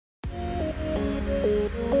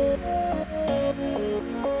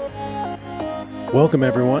Welcome,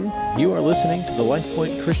 everyone. You are listening to the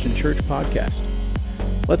LifePoint Christian Church podcast.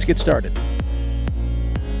 Let's get started.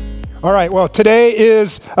 All right, well, today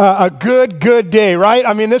is a good day, right?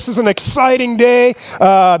 I mean, this is an exciting day.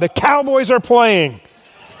 The Cowboys are playing.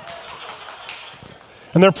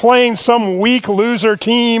 And they're playing some weak loser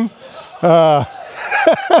team.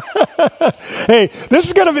 Hey,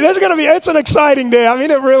 it's an exciting day. I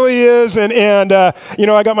mean, it really is. And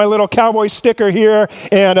I got my little cowboy sticker here,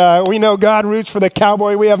 and we know God roots for the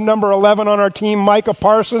Cowboy. We have number 11 on our team, Micah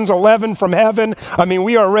Parsons, 11 from heaven. I mean,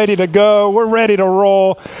 we are ready to go. We're ready to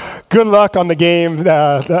roll. Good luck on the game.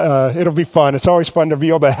 It'll be fun. It's always fun to be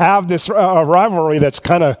able to have this rivalry that's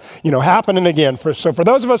kind of, happening again. So for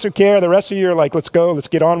those of us who care, the rest of you are like, let's go, let's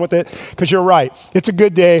get on with it, because you're right. It's a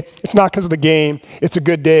good day. It's not because of the game. It's a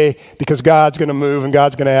good day because God's going to move and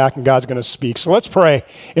God's going to act and God's going to speak. So let's pray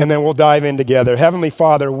and then we'll dive in together. Heavenly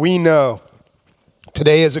Father, we know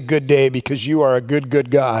today is a good day because you are a good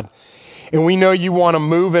God. And we know you want to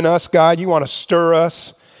move in us, God. You want to stir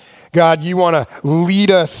us. God, you want to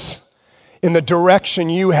lead us in the direction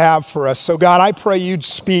you have for us. So God, I pray you'd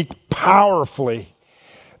speak powerfully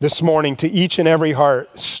this morning to each and every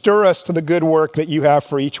heart. Stir us to the good work that you have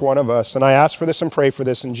for each one of us. And I ask for this and pray for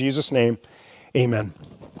this in Jesus' name. Amen.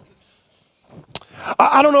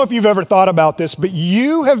 I don't know if you've ever thought about this, but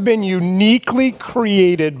you have been uniquely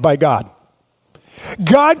created by God.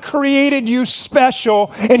 God created you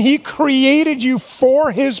special, and he created you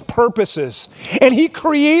for his purposes. And he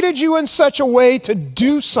created you in such a way to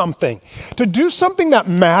do something that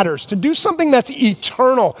matters, to do something that's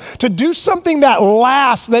eternal, to do something that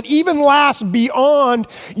lasts, that even lasts beyond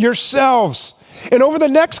yourselves. And over the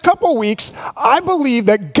next couple weeks, I believe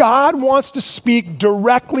that God wants to speak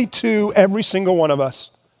directly to every single one of us.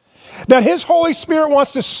 That his Holy Spirit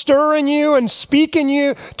wants to stir in you and speak to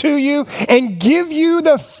you and give you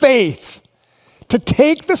the faith to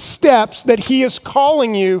take the steps that he is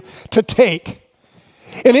calling you to take.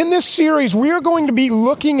 And in this series, we are going to be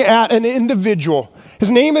looking at an individual. His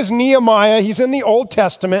name is Nehemiah. He's in the Old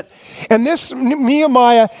Testament. And this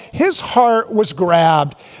Nehemiah, his heart was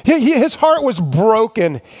grabbed. His heart was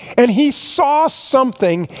broken. And he saw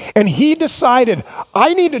something, and he decided,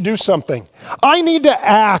 I need to do something. I need to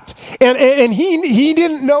act. And he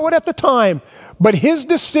didn't know it at the time, but his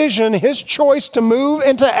decision, his choice to move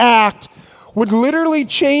and to act would literally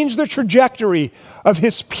change the trajectory of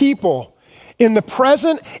his people in the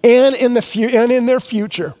present and in their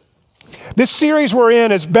future. This series we're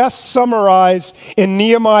in is best summarized in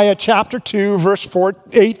Nehemiah chapter 2, verse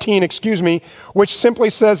 18, which simply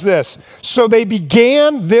says this: so they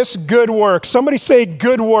began this good work. Somebody say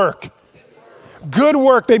good work. Good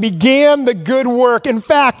work. They began the good work. In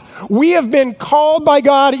fact, we have been called by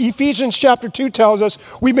God. Ephesians chapter 2 tells us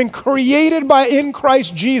we've been created in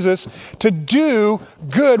Christ Jesus to do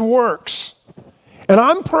good works. And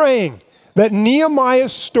I'm praying that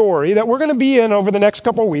Nehemiah's story that we're going to be in over the next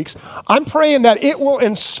couple of weeks, I'm praying that it will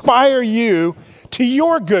inspire you to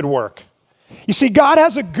your good work. You see, God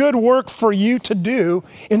has a good work for you to do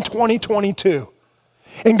in 2022.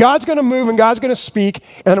 And God's going to move and God's going to speak,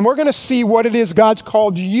 and we're going to see what it is God's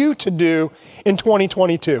called you to do in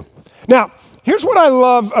 2022. Now, here's what I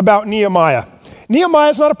love about Nehemiah. Nehemiah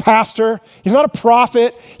is not a pastor. He's not a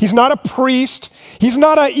prophet. He's not a priest. He's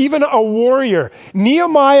not even a warrior.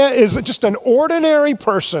 Nehemiah is just an ordinary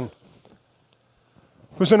person.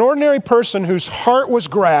 Who's an ordinary person whose heart was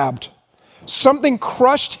grabbed. Something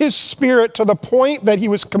crushed his spirit to the point that he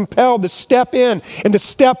was compelled to step in and to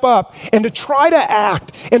step up and to try to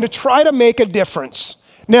act and to try to make a difference.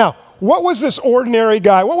 Now, what was this ordinary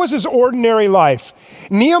guy? What was his ordinary life?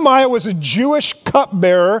 Nehemiah was a Jewish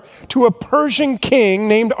cupbearer to a Persian king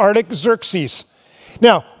named Artaxerxes.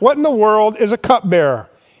 Now, what in the world is a cupbearer?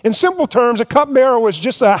 In simple terms, a cupbearer was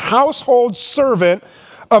just a household servant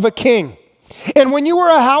of a king. And when you were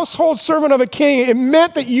a household servant of a king, it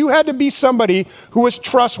meant that you had to be somebody who was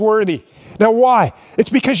trustworthy. Now, why? It's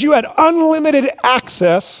because you had unlimited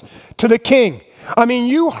access to the king. I mean,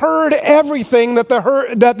 you heard everything that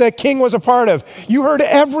the king was a part of. You heard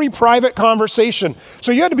every private conversation.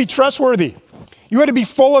 So you had to be trustworthy. You had to be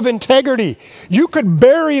full of integrity. You could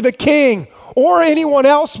bury the king or anyone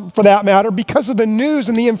else for that matter because of the news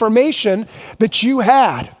and the information that you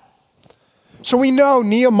had. So we know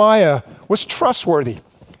Nehemiah was trustworthy.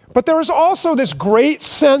 But there was also this great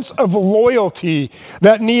sense of loyalty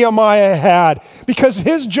that Nehemiah had because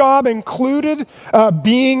his job included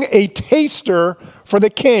being a taster for the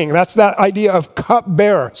king. That's that idea of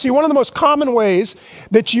cupbearer. See, one of the most common ways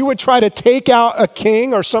that you would try to take out a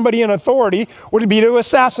king or somebody in authority would be to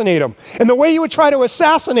assassinate him. And the way you would try to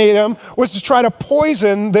assassinate them was to try to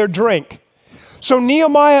poison their drink. So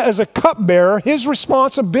Nehemiah, as a cupbearer, his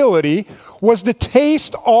responsibility was to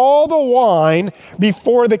taste all the wine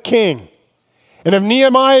before the king. And if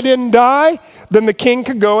Nehemiah didn't die, then the king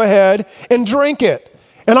could go ahead and drink it.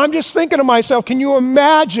 And I'm just thinking to myself, can you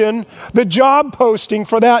imagine the job posting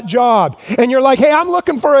for that job? And you're like, hey, I'm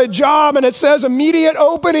looking for a job, and it says immediate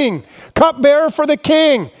opening, cupbearer for the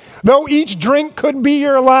king. Though each drink could be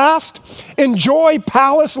your last, enjoy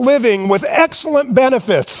palace living with excellent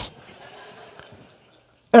benefits.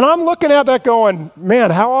 And I'm looking at that going,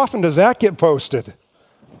 man, how often does that get posted?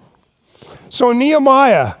 So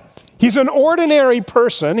Nehemiah, he's an ordinary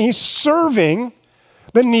person. He's serving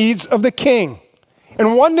the needs of the king.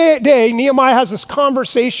 And one day, Nehemiah has this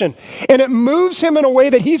conversation, and it moves him in a way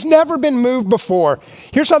that he's never been moved before.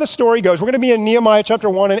 Here's how the story goes. We're going to be in Nehemiah chapter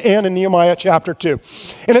 1 and in Nehemiah chapter 2.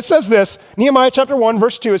 And it says this, Nehemiah chapter 1,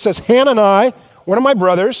 verse 2, it says, Hanani, one of my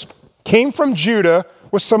brothers, came from Judah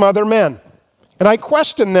with some other men. And I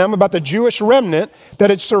questioned them about the Jewish remnant that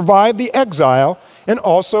had survived the exile and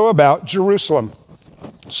also about Jerusalem.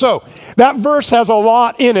 So that verse has a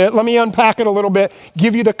lot in it. Let me unpack it a little bit,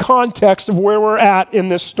 give you the context of where we're at in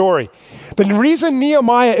this story. The reason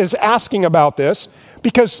Nehemiah is asking about this,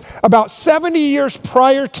 because about 70 years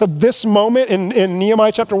prior to this moment in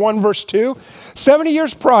Nehemiah chapter 1, verse 2, 70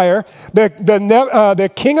 years prior,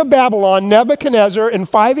 the king of Babylon, Nebuchadnezzar, in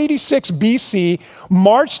 586 BC,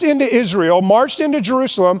 marched into Israel, marched into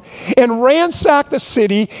Jerusalem, and ransacked the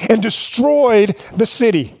city and destroyed the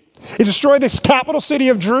city. He destroyed this capital city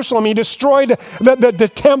of Jerusalem. He destroyed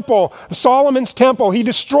the temple, Solomon's temple. He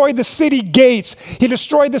destroyed the city gates. He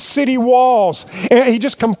destroyed the city walls. And he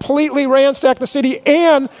just completely ransacked the city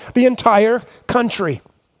and the entire country.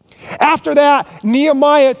 After that,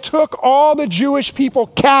 Nehemiah took all the Jewish people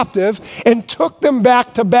captive and took them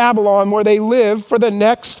back to Babylon, where they lived for the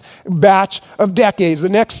next batch of decades, the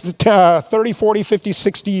next 30, 40, 50,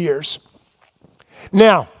 60 years.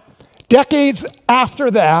 Now, decades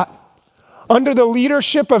after that, under the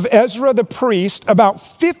leadership of Ezra the priest, about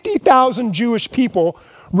 50,000 Jewish people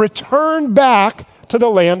returned back to the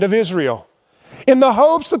land of Israel in the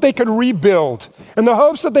hopes that they could rebuild, in the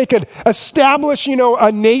hopes that they could establish,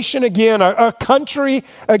 a nation again, a country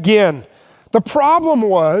again. The problem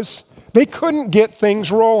was they couldn't get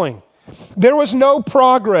things rolling. There was no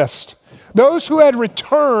progress. Those who had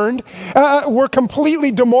returned were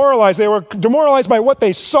completely demoralized. They were demoralized by what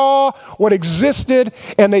they saw, what existed,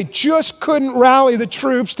 and they just couldn't rally the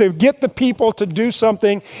troops to get the people to do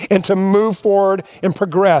something and to move forward and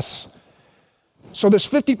progress. So this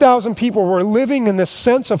 50,000 people were living in this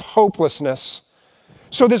sense of hopelessness.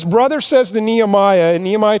 So this brother says to Nehemiah in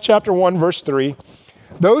Nehemiah chapter 1, verse 3,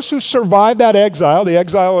 those who survived that exile, the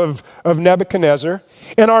exile of Nebuchadnezzar,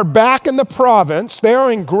 and are back in the province, they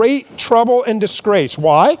are in great trouble and disgrace.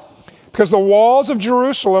 Why? Because the walls of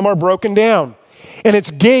Jerusalem are broken down, and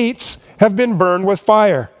its gates have been burned with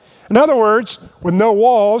fire. In other words, with no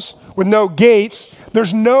walls, with no gates,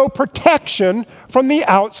 there's no protection from the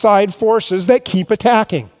outside forces that keep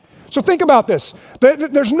attacking. So think about this.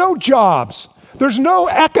 There's no jobs. There's no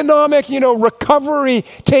economic, recovery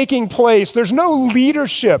taking place. There's no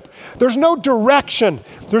leadership. There's no direction.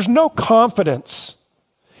 There's no confidence.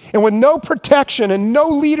 And with no protection and no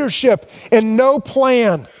leadership and no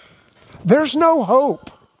plan, there's no hope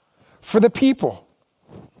for the people.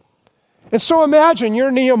 And so imagine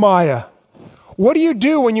you're Nehemiah. What do you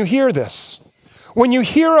do when you hear this? When you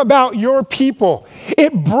hear about your people,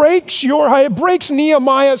 it breaks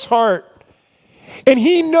Nehemiah's heart. And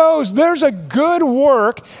he knows there's a good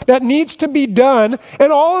work that needs to be done.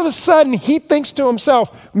 And all of a sudden, he thinks to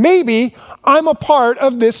himself, maybe I'm a part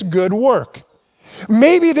of this good work.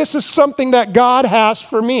 Maybe this is something that God has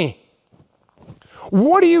for me.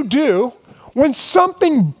 What do you do when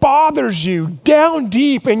something bothers you down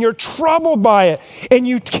deep and you're troubled by it and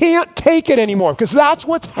you can't take it anymore? Because that's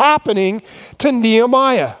what's happening to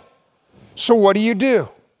Nehemiah. So what do?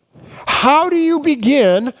 How do you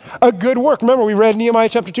begin a good work? Remember, we read Nehemiah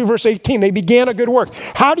chapter 2, verse 18. They began a good work.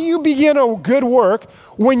 How do you begin a good work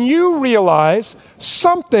when you realize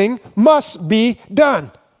something must be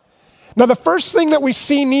done? Now, the first thing that we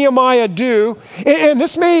see Nehemiah do, and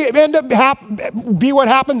this may end up be what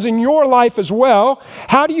happens in your life as well.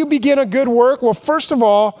 How do you begin a good work? Well, first of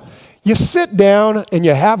all, you sit down and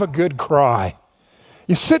you have a good cry.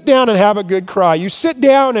 You sit down and have a good cry. You sit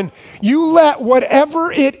down and you let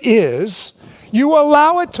whatever it is, you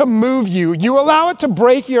allow it to move you. You allow it to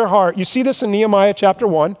break your heart. You see this in Nehemiah chapter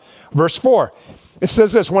 1, verse 4. It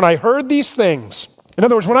says this, when I heard these things, in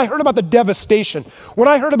other words, when I heard about the devastation, when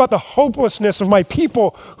I heard about the hopelessness of my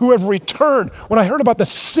people who have returned, when I heard about the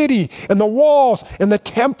city and the walls and the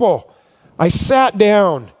temple, I sat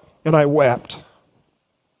down and I wept.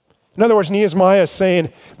 In other words, Nehemiah is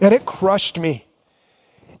saying, man, it crushed me.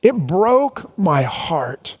 It broke my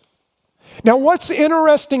heart. Now, what's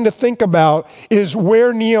interesting to think about is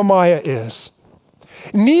where Nehemiah is.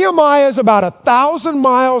 Nehemiah is about 1,000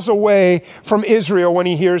 miles away from Israel when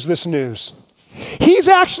he hears this news. He's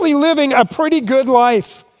actually living a pretty good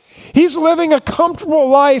life. He's living a comfortable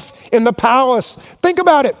life in the palace. Think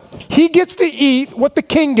about it. He gets to eat what the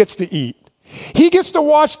king gets to eat. He gets to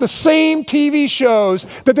watch the same TV shows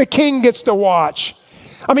that the king gets to watch.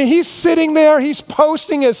 I mean, he's sitting there, he's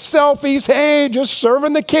posting his selfies, hey, just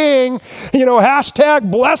serving the king,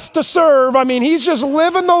 hashtag blessed to serve. I mean, he's just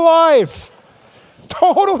living the life.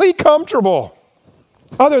 Totally comfortable.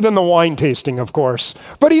 Other than the wine tasting, of course.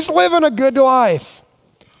 But he's living a good life.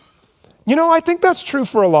 I think that's true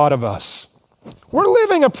for a lot of us. We're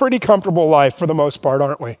living a pretty comfortable life for the most part,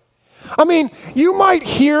 aren't we? I mean, you might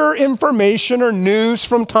hear information or news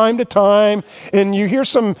from time to time, and you hear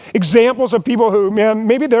some examples of people who, man,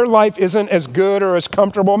 maybe their life isn't as good or as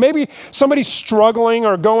comfortable. Maybe somebody's struggling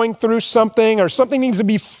or going through something, or something needs to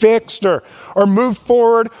be fixed or moved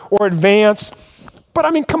forward or advance. But I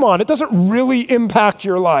mean, come on, it doesn't really impact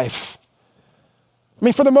your life. I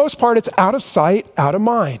mean, for the most part, it's out of sight, out of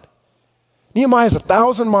mind. Nehemiah is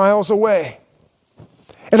 1,000 miles away.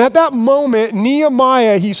 And at that moment,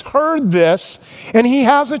 Nehemiah, he's heard this, and he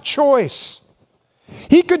has a choice.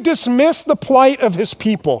 He could dismiss the plight of his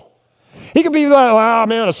people. He could be like, oh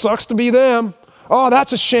man, it sucks to be them. Oh,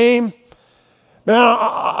 that's a shame. Man,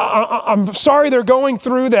 I'm sorry they're going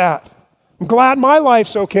through that. I'm glad my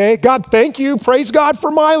life's okay. God, thank you. Praise God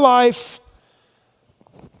for my life.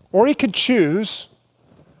 Or he could choose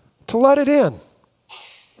to let it in.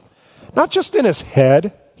 Not just in his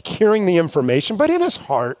head, hearing the information, but in his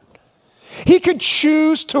heart. He could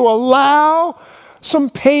choose to allow some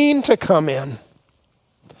pain to come in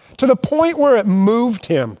to the point where it moved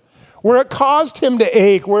him, where it caused him to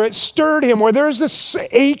ache, where it stirred him, where there's this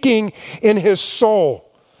aching in his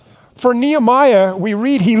soul. For Nehemiah, we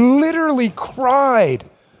read, he literally cried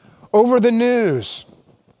over the news.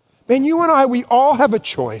 Man, you and I, we all have a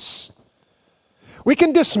choice. We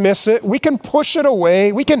can dismiss it. We can push it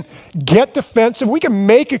away. We can get defensive. We can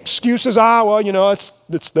make excuses.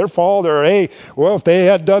 It's their fault. Or, hey, well, if they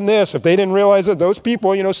had done this, if they didn't realize that those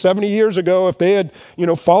people, 70 years ago, if they had,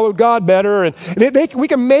 followed God better. And we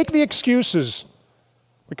can make the excuses.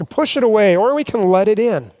 We can push it away, or we can let it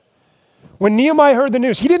in. When Nehemiah heard the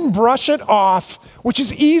news, he didn't brush it off, which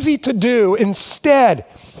is easy to do. Instead,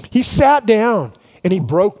 he sat down and he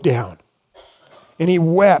broke down and he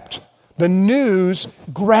wept. The news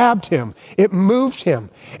grabbed him. It moved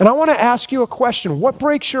him. And I want to ask you a question. What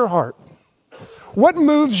breaks your heart? What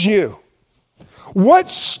moves you?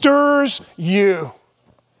 What stirs you?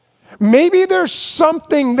 Maybe there's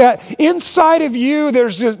something that inside of you,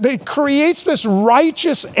 that creates this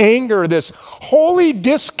righteous anger, this holy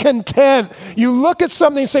discontent. You look at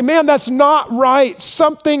something and say, man, that's not right.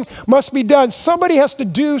 Something must be done. Somebody has to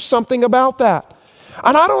do something about that.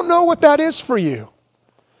 And I don't know what that is for you.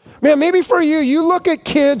 Man, maybe for you, you look at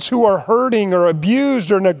kids who are hurting or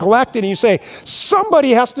abused or neglected and you say,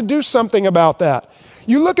 somebody has to do something about that.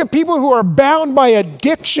 You look at people who are bound by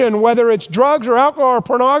addiction, whether it's drugs or alcohol or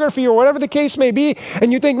pornography or whatever the case may be,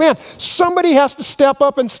 and you think, man, somebody has to step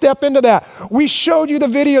up and step into that. We showed you the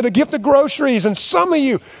video, the gift of groceries, and some of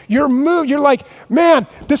you, you're moved. You're like, man,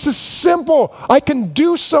 this is simple. I can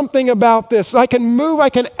do something about this. I can move, I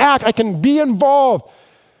can act, I can be involved.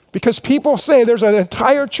 Because people say there's an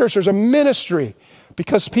entire church, there's a ministry,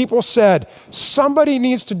 because people said somebody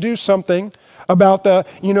needs to do something about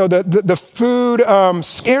the food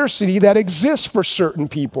scarcity that exists for certain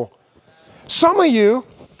people. Some of you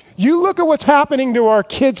look at what's happening to our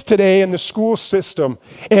kids today in the school system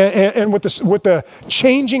and with the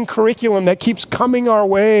changing curriculum that keeps coming our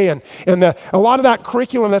way and a lot of that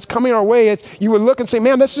curriculum that's coming our way, you would look and say,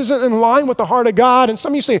 man, this isn't in line with the heart of God. And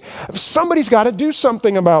some of you say, somebody's got to do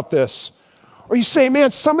something about this. Or you say,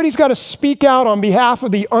 man, somebody's got to speak out on behalf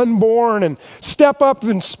of the unborn and step up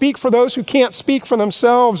and speak for those who can't speak for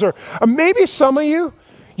themselves. Or maybe some of you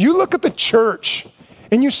look at the church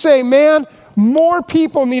and you say, man, more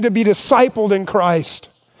people need to be discipled in Christ.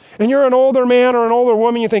 And you're an older man or an older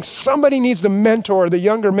woman, you think somebody needs to mentor the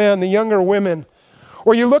younger men, the younger women.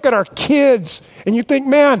 Or you look at our kids and you think,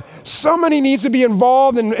 man, somebody needs to be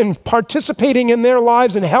involved in participating in their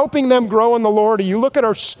lives and helping them grow in the Lord. Or you look at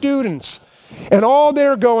our students and all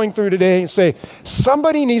they're going through today and say,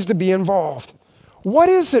 somebody needs to be involved. What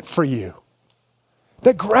is it for you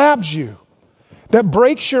that grabs you, that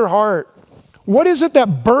breaks your heart? What is it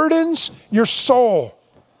that burdens your soul?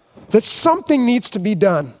 that something needs to be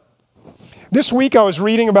done. This week I was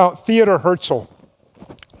reading about Theodor Herzl.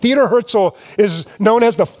 Theodor Herzl is known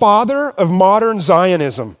as the father of modern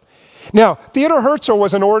Zionism. Now, Theodor Herzl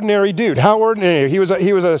was an ordinary dude. How ordinary? He was a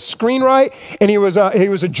screenwriter, and he was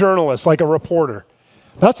a journalist, like a reporter.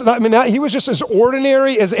 He was just as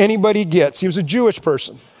ordinary as anybody gets. He was a Jewish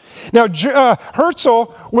person. Now,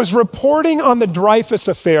 Herzl was reporting on the Dreyfus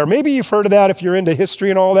affair. Maybe you've heard of that if you're into history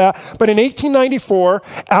and all that. But in 1894,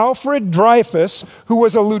 Alfred Dreyfus, who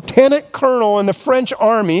was a lieutenant colonel in the French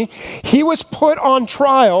army, he was put on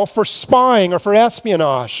trial for spying or for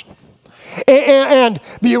espionage. And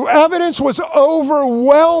the evidence was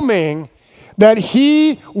overwhelming that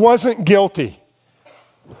he wasn't guilty.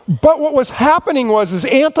 But what was happening was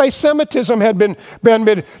anti-Semitism had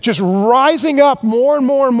been just rising up more and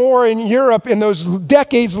more and more in Europe in those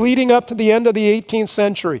decades leading up to the end of the 18th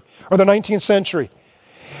century or the 19th century.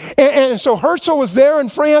 And so Herzl was there in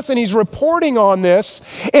France, and he's reporting on this,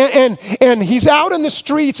 and he's out in the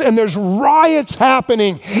streets, and there's riots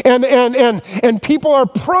happening, and people are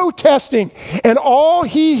protesting, and all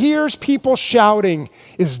he hears people shouting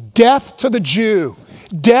is "Death to the Jew!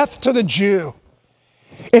 Death to the Jew!"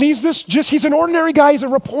 And he's an ordinary guy, he's a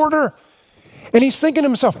reporter. And he's thinking to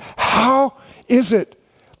himself, how is it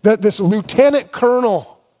that this lieutenant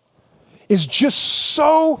colonel is just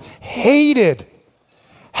so hated?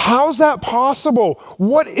 How's that possible?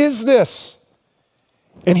 What is this?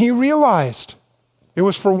 And he realized it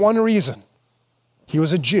was for one reason. He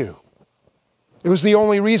was a Jew. It was the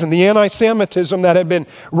only reason. The anti-Semitism that had been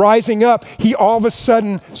rising up, he all of a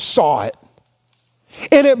sudden saw it.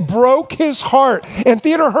 And it broke his heart. And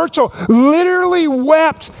Theodor Herzl literally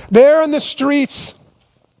wept there in the streets.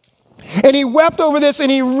 And he wept over this, and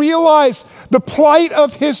he realized the plight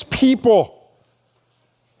of his people.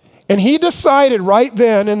 And he decided right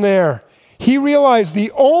then and there, he realized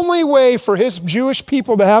the only way for his Jewish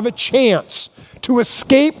people to have a chance to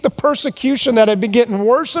escape the persecution that had been getting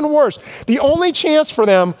worse and worse, the only chance for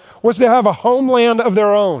them was to have a homeland of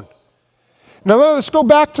their own. Now let's go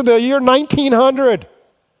back to the year 1900.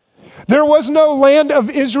 There was no land of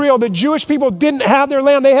Israel. The Jewish people didn't have their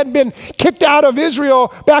land. They had been kicked out of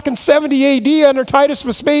Israel back in 70 AD under Titus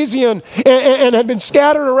Vespasian and had been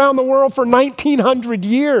scattered around the world for 1900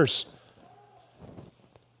 years.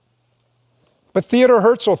 But Theodor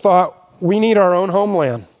Herzl thought, we need our own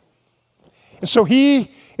homeland. And so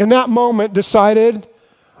he, in that moment, decided,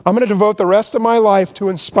 I'm going to devote the rest of my life to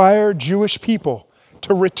inspire Jewish people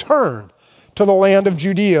to return to the land of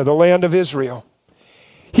Judea, the land of Israel.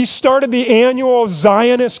 He started the annual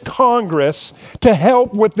Zionist Congress to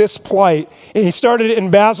help with this plight. And he started it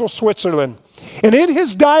in Basel, Switzerland. And in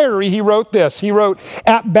his diary, he wrote this. He wrote,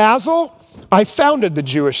 "At Basel, I founded the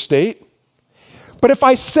Jewish state. But if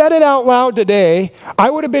I said it out loud today, I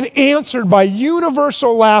would have been answered by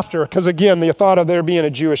universal laughter," because again, the thought of there being a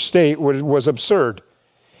Jewish state was absurd.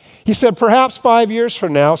 He said, "Perhaps 5 years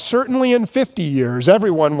from now, certainly in 50 years,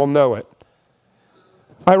 everyone will know it."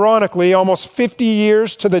 Ironically, almost 50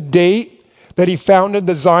 years to the date that he founded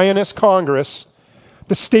the Zionist Congress,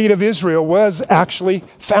 the state of Israel was actually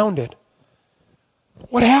founded.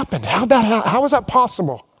 What happened? How was that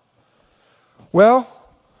possible? Well,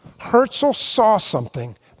 Herzl saw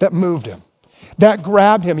something that moved him, that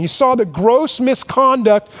grabbed him. He saw the gross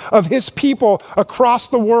misconduct of his people across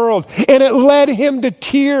the world, and it led him to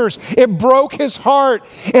tears. It broke his heart,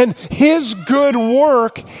 and his good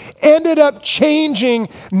work ended up changing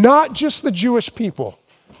not just the Jewish people,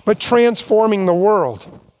 but transforming the world.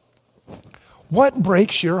 What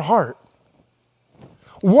breaks your heart?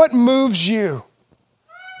 What moves you?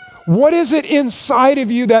 What is it inside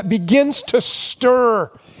of you that begins to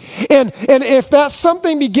stir? And if that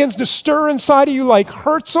something begins to stir inside of you like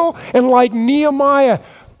Herzl and like Nehemiah,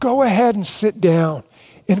 go ahead and sit down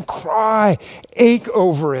and cry, ache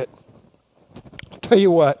over it. I'll tell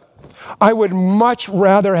you what, I would much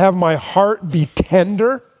rather have my heart be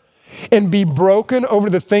tender and be broken over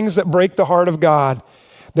the things that break the heart of God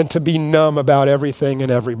than to be numb about everything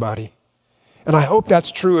and everybody. And I hope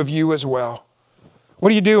that's true of you as well. What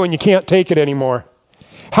do you do when you can't take it anymore?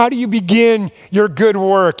 How do you begin your good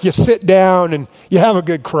work? You sit down and you have a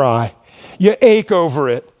good cry. You ache over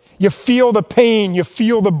it. You feel the pain. You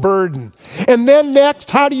feel the burden. And then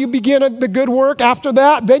next, how do you begin the good work after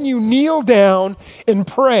that? Then you kneel down and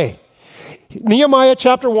pray. Nehemiah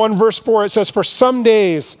chapter 1, verse 4, it says, "For some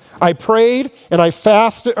days I prayed and I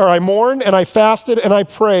fasted, or I mourned and I fasted and I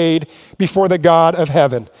prayed before the God of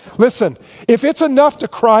heaven." Listen, if it's enough to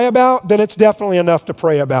cry about, then it's definitely enough to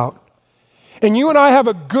pray about. And you and I have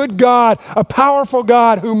a good God, a powerful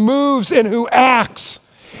God who moves and who acts.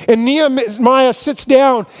 And Nehemiah sits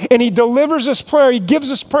down and he delivers this prayer. He gives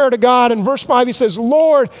this prayer to God. In verse 5, he says,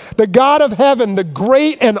 Lord, the God of heaven, the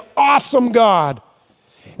great and awesome God.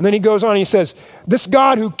 And then he goes on, he says, this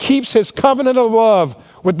God who keeps his covenant of love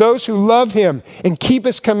with those who love him and keep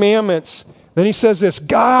his commandments. Then he says this,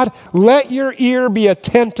 God, let your ear be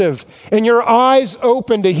attentive and your eyes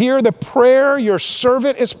open to hear the prayer your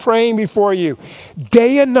servant is praying before you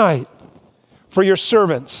day and night for your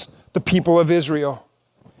servants, the people of Israel.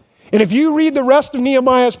 And if you read the rest of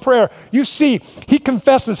Nehemiah's prayer, you see he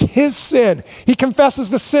confesses his sin. He confesses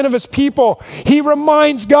the sin of his people. He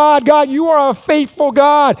reminds God, God, you are a faithful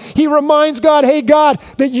God. He reminds God, hey, God,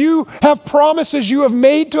 that you have promises you have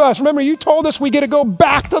made to us. Remember, you told us we get to go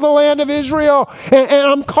back to the land of Israel, and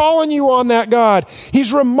I'm calling you on that, God.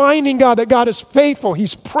 He's reminding God that God is faithful.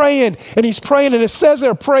 He's praying, and it says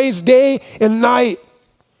there, prays day and night.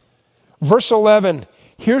 Verse 11,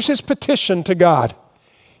 here's his petition to God.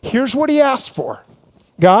 Here's what he asked for.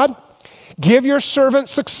 God, give your servant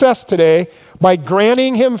success today by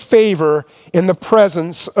granting him favor in the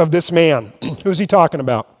presence of this man. Who's he talking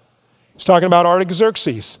about? He's talking about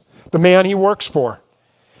Artaxerxes, the man he works for.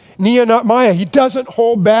 Nehemiah, he doesn't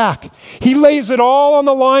hold back. He lays it all on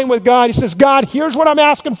the line with God. He says, God, here's what I'm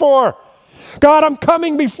asking for. God, I'm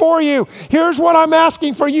coming before you. Here's what I'm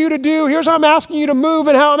asking for you to do. Here's how I'm asking you to move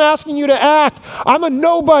and how I'm asking you to act. I'm a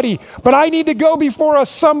nobody, but I need to go before a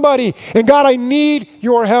somebody. And God, I need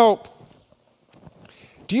your help.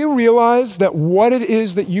 Do you realize that what it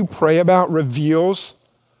is that you pray about reveals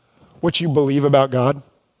what you believe about God?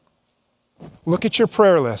 Look at your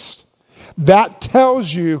prayer list. That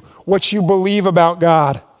tells you what you believe about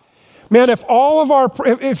God. Man, if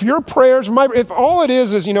your prayers, if all it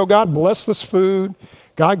is, God bless this food,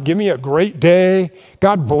 God give me a great day,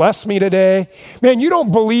 God bless me today, man, you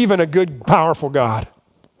don't believe in a good, powerful God.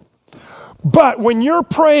 But when you're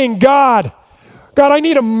praying, God, I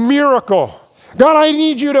need a miracle. God, I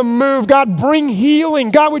need you to move. God, bring healing.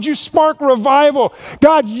 God, would you spark revival?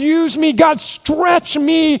 God, use me. God, stretch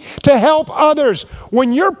me to help others.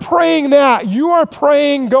 When you're praying that, you are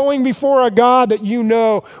praying going before a God that you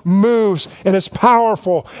know moves and is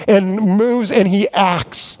powerful and moves and he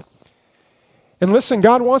acts. And listen,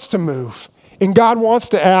 God wants to move and God wants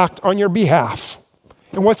to act on your behalf.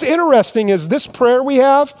 And what's interesting is this prayer we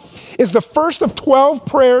have is the first of 12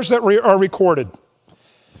 prayers that are recorded.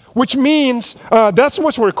 Which means, that's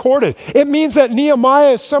what's recorded. It means that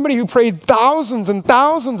Nehemiah is somebody who prayed thousands and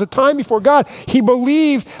thousands of times before God. He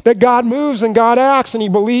believed that God moves and God acts, and he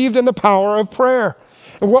believed in the power of prayer.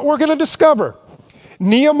 And what we're going to discover,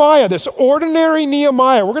 Nehemiah, this ordinary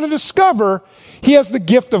Nehemiah, we're going to discover he has the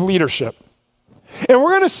gift of leadership. And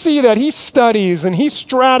we're going to see that he studies and he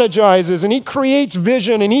strategizes and he creates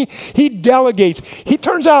vision and he delegates. He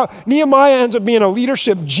turns out Nehemiah ends up being a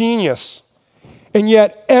leadership genius. And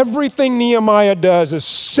yet everything Nehemiah does is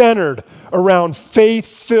centered around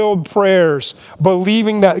faith-filled prayers,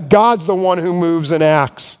 believing that God's the one who moves and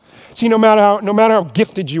acts. See, no matter how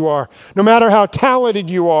gifted you are, no matter how talented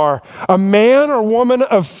you are, a man or woman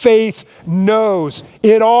of faith knows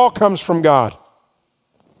it all comes from God.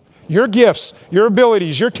 Your gifts, your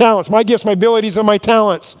abilities, your talents, my gifts, my abilities, and my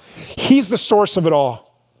talents, he's the source of it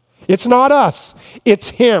all. It's not us, it's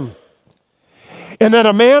him. And that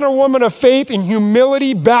a man or woman of faith in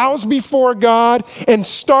humility bows before God and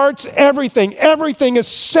starts everything. Everything is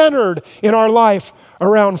centered in our life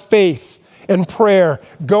around faith and prayer,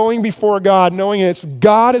 going before God, knowing it's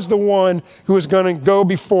God is the one who is going to go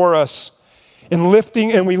before us and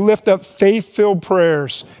we lift up faith-filled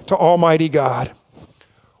prayers to Almighty God.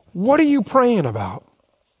 What are you praying about?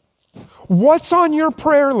 What's on your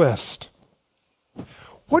prayer list?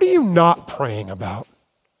 What are you not praying about?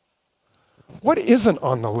 What isn't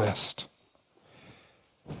on the list?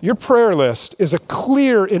 Your prayer list is a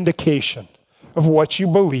clear indication of what you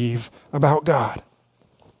believe about God.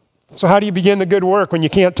 So how do you begin the good work when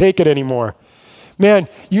you can't take it anymore? Man,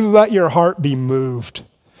 you let your heart be moved.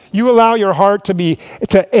 You allow your heart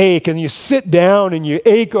to ache, and you sit down and you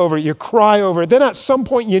ache over it, you cry over it. Then at some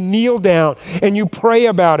point you kneel down and you pray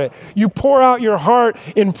about it. You pour out your heart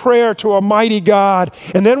in prayer to a mighty God.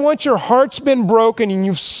 And then once your heart's been broken and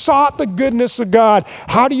you've sought the goodness of God,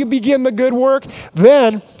 how do you begin the good work?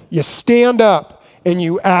 Then you stand up and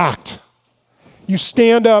you act. You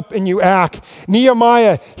stand up and you act.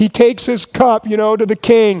 Nehemiah, he takes his cup, to the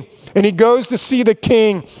king. And he goes to see the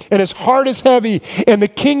king, and his heart is heavy, and the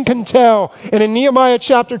king can tell. And in Nehemiah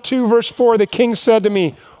chapter 2, verse 4, the king said to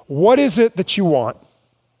me, what is it that you want?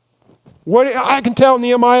 I can tell,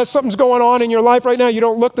 Nehemiah, something's going on in your life right now. You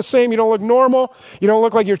don't look the same. You don't look normal. You don't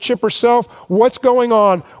look like your chipper self. What's going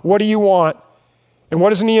on? What do you want? And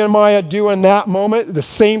what does Nehemiah do in that moment? The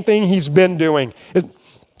same thing he's been doing. It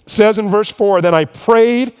says in verse 4, then I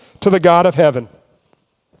prayed to the God of heaven.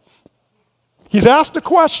 He's asked a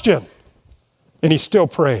question, and he still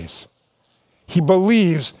prays. He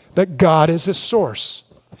believes that God is his source.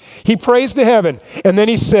 He prays to heaven, and then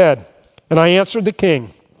he said, and I answered the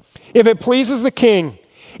king, if it pleases the king,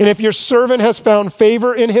 and if your servant has found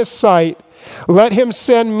favor in his sight, let him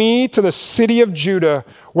send me to the city of Judah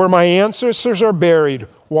where my ancestors are buried.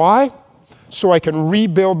 Why? So I can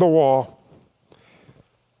rebuild the wall.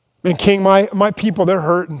 And king, my people, they're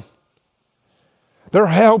hurting. They're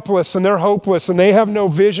helpless and they're hopeless and they have no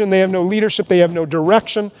vision, they have no leadership, they have no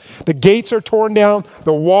direction. The gates are torn down,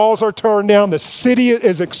 the walls are torn down, the city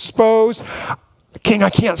is exposed. King, I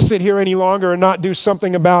can't sit here any longer and not do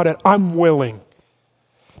something about it. I'm willing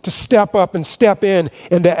to step up and step in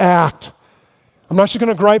and to act. I'm not just going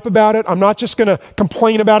to gripe about it. I'm not just going to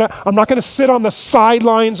complain about it. I'm not going to sit on the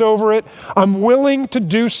sidelines over it. I'm willing to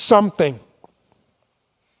do something.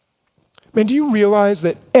 Man, do you realize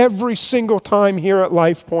that every single time here at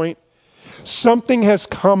Life Point, something has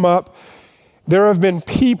come up? There have been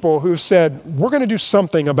people who've said, we're going to do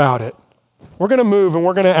something about it. We're going to move and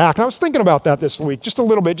we're going to act. I was thinking about that this week, just a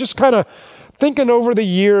little bit, just kind of thinking over the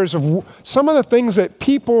years of some of the things that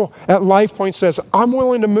people at Life Point says, I'm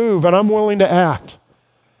willing to move and I'm willing to act.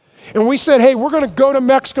 And we said, hey, we're going to go to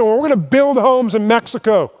Mexico and we're going to build homes in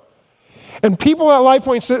Mexico. And people at Life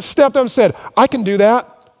Point stepped up and said, I can do that.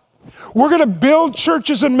 We're going to build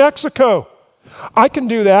churches in Mexico. I can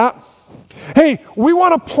do that. Hey, we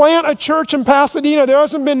want to plant a church in Pasadena. There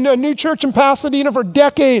hasn't been a new church in Pasadena for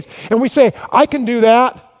decades. And we say, I can do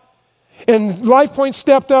that. And Life Point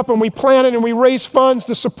stepped up and we planted and we raised funds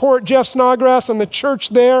to support Jeff Snodgrass and the church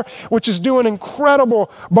there, which is doing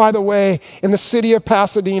incredible, by the way, in the city of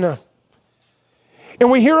Pasadena. And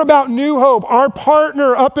we hear about New Hope, our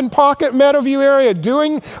partner up in Pocket Meadowview area,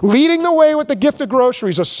 leading the way with the Gift of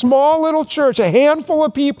Groceries, a small little church, a handful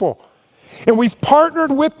of people. And we've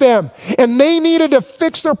partnered with them, and they needed to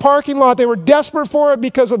fix their parking lot. They were desperate for it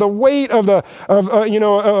because of the weight of all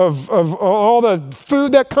the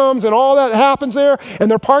food that comes and all that happens there. And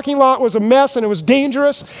their parking lot was a mess, and it was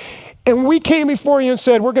dangerous. And we came before you and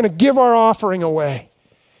said, we're going to give our offering away.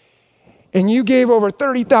 And you gave over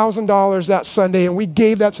 $30,000 that Sunday, and we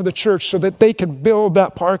gave that to the church so that they could build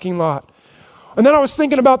that parking lot. And then I was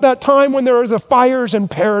thinking about that time when there were the fires in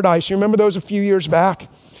Paradise. You remember those a few years back?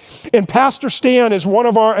 And Pastor Stan is one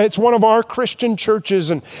of our Christian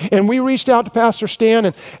churches. And we reached out to Pastor Stan,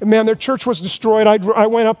 and man, their church was destroyed. I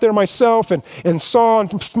went up there myself and saw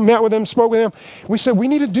and met with him, spoke with him. We said, we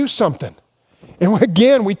need to do something. And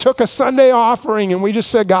again, we took a Sunday offering and we just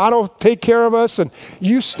said, God will take care of us. And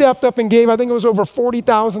you stepped up and gave, I think it was over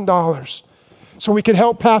 $40,000. So we could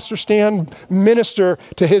help Pastor Stan minister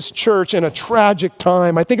to his church in a tragic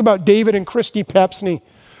time. I think about David and Christy Pepsney,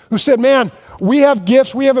 who said, man, we have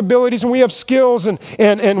gifts, we have abilities, and we have skills,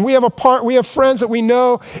 and we have friends that we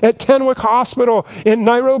know at Tenwick Hospital in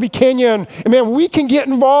Nairobi, Kenya, and man, we can get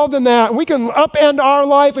involved in that, and we can upend our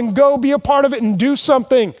life and go be a part of it and do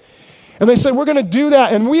something. And they said, we're going to do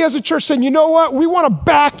that. And we as a church said, you know what? We want to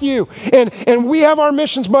back you. And we have our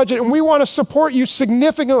missions budget, and we want to support you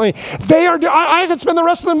significantly. I could spend the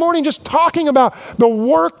rest of the morning just talking about the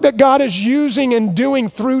work that God is using and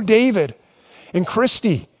doing through David and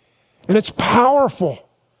Christy. And it's powerful.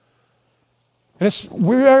 And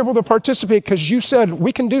we're able to participate because you said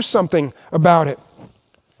we can do something about it.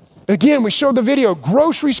 Again, we showed the video.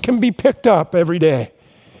 Groceries can be picked up every day.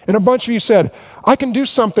 And a bunch of you said, I can do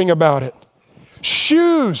something about it.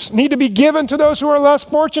 Shoes need to be given to those who are less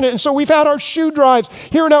fortunate. And so we've had our shoe drives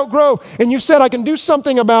here in Elk Grove. And you said, I can do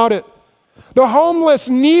something about it. The homeless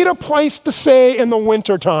need a place to stay in the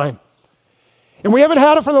wintertime. And we haven't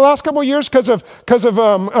had it for the last couple of years because of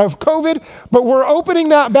COVID, but we're opening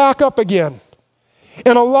that back up again.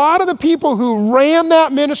 And a lot of the people who ran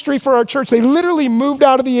that ministry for our church, they literally moved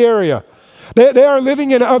out of the area. They are living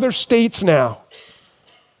in other states now.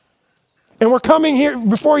 And we're coming here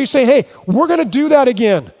before you saying, hey, we're going to do that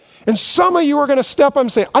again. And some of you are going to step up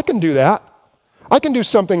and say, I can do that. I can do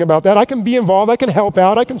something about that. I can be involved. I can help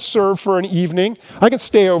out. I can serve for an evening. I can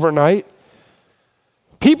stay overnight.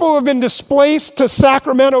 People who have been displaced to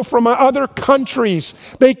Sacramento from other countries,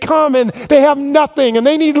 they come and they have nothing, and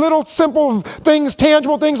they need little simple things,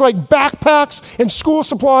 tangible things like backpacks and school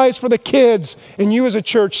supplies for the kids. And you as a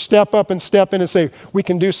church step up and step in and say, we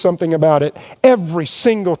can do something about it every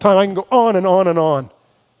single time. I can go on and on and on.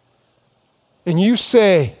 And you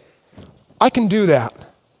say, I can do that.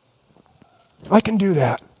 I can do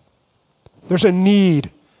that. There's a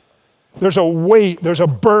need. There's a weight, there's a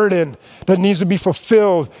burden that needs to be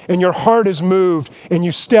fulfilled, and your heart is moved, and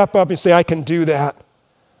you step up and say, I can do that.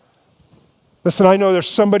 Listen, I know there's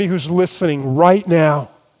somebody who's listening right now.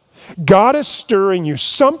 God is stirring you.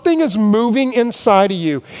 Something is moving inside of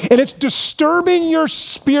you, and it's disturbing your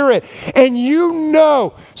spirit, and you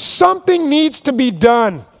know something needs to be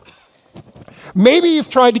done. Maybe you've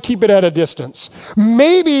tried to keep it at a distance.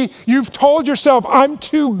 Maybe you've told yourself, I'm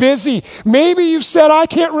too busy. Maybe you've said, I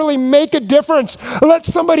can't really make a difference. Let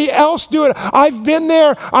somebody else do it. I've been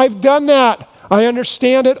there. I've done that. I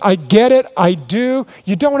understand it. I get it. I do.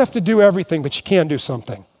 You don't have to do everything, but you can do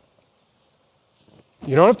something.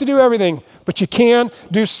 You don't have to do everything, but you can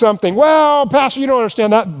do something. Well, Pastor, you don't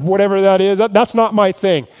understand that, whatever that is. That's not my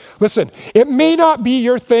thing. Listen, it may not be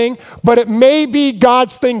your thing, but it may be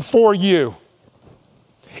God's thing for you.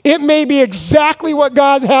 It may be exactly what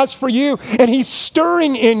God has for you, and He's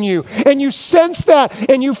stirring in you, and you sense that,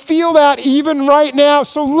 and you feel that even right now.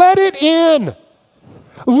 So let it in.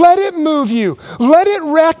 Let it move you. Let it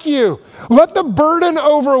wreck you. Let the burden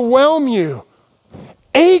overwhelm you.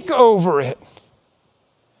 Ache over it.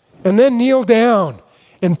 And then kneel down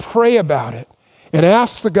and pray about it, and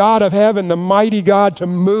ask the God of heaven, the mighty God, to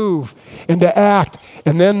move and to act,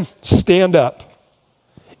 and then stand up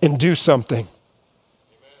and do something.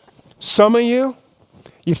 Some of you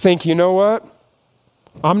think, you know what?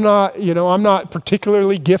 I'm not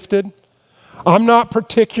particularly gifted. I'm not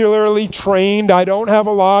particularly trained. I don't have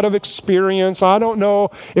a lot of experience. I don't know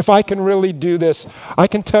if I can really do this. I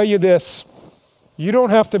can tell you this. You don't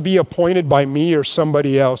have to be appointed by me or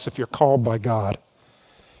somebody else if you're called by God.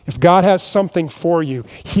 If God has something for you,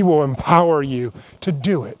 He will empower you to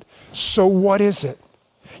do it. So what is it?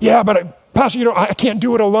 Yeah, but Pastor, I can't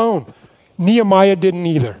do it alone. Nehemiah didn't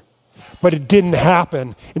either. But it didn't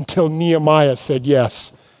happen until Nehemiah said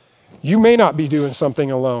yes. You may not be doing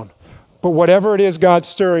something alone, but whatever it is God's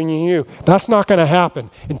stirring in you, that's not going to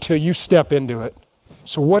happen until you step into it.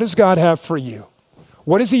 So what does God have for you?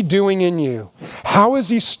 What is He doing in you? How is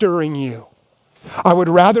He stirring you? I would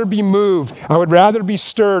rather be moved. I would rather be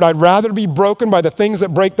stirred. I'd rather be broken by the things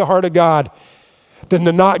that break the heart of God than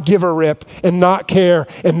to not give a rip and not care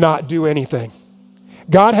and not do anything.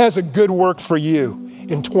 God has a good work for you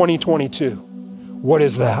in 2022. What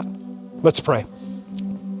is that? Let's pray.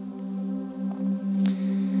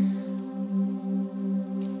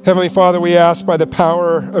 Heavenly Father, we ask by the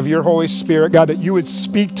power of your Holy Spirit, God, that you would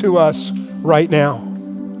speak to us right now.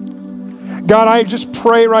 God, I just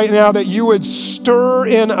pray right now that you would stir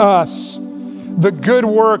in us the good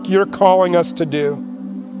work you're calling us to do.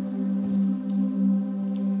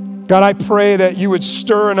 God, I pray that you would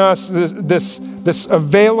stir in us this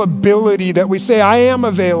availability that we say, I am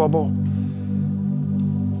available.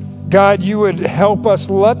 God, you would help us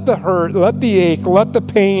let the hurt, let the ache, let the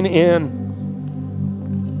pain in.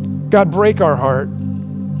 God, break our heart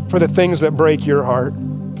for the things that break your heart.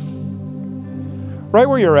 Right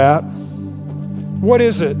where you're at, what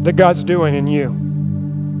is it that God's doing in you?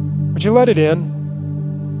 Would you let it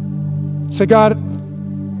in? Say, God,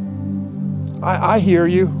 I hear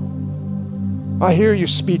you. I hear you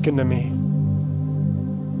speaking to me.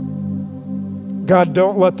 God,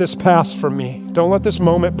 don't let this pass from me. Don't let this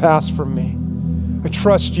moment pass from me. I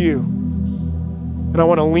trust you, and I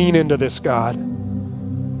want to lean into this, God.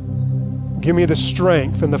 Give me the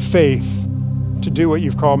strength and the faith to do what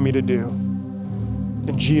you've called me to do.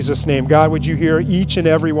 In Jesus' name, God, would you hear each and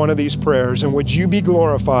every one of these prayers, and would you be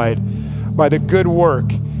glorified by the good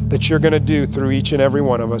work that you're going to do through each and every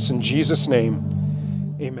one of us. In Jesus'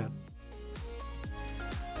 name, amen.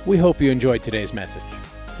 We hope you enjoyed today's message.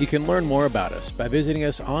 You can learn more about us by visiting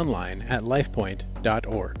us online at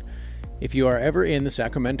lifepoint.org. If you are ever in the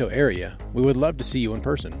Sacramento area, we would love to see you in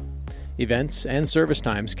person. Events and service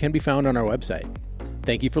times can be found on our website.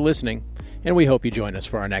 Thank you for listening, and we hope you join us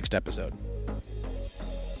for our next episode.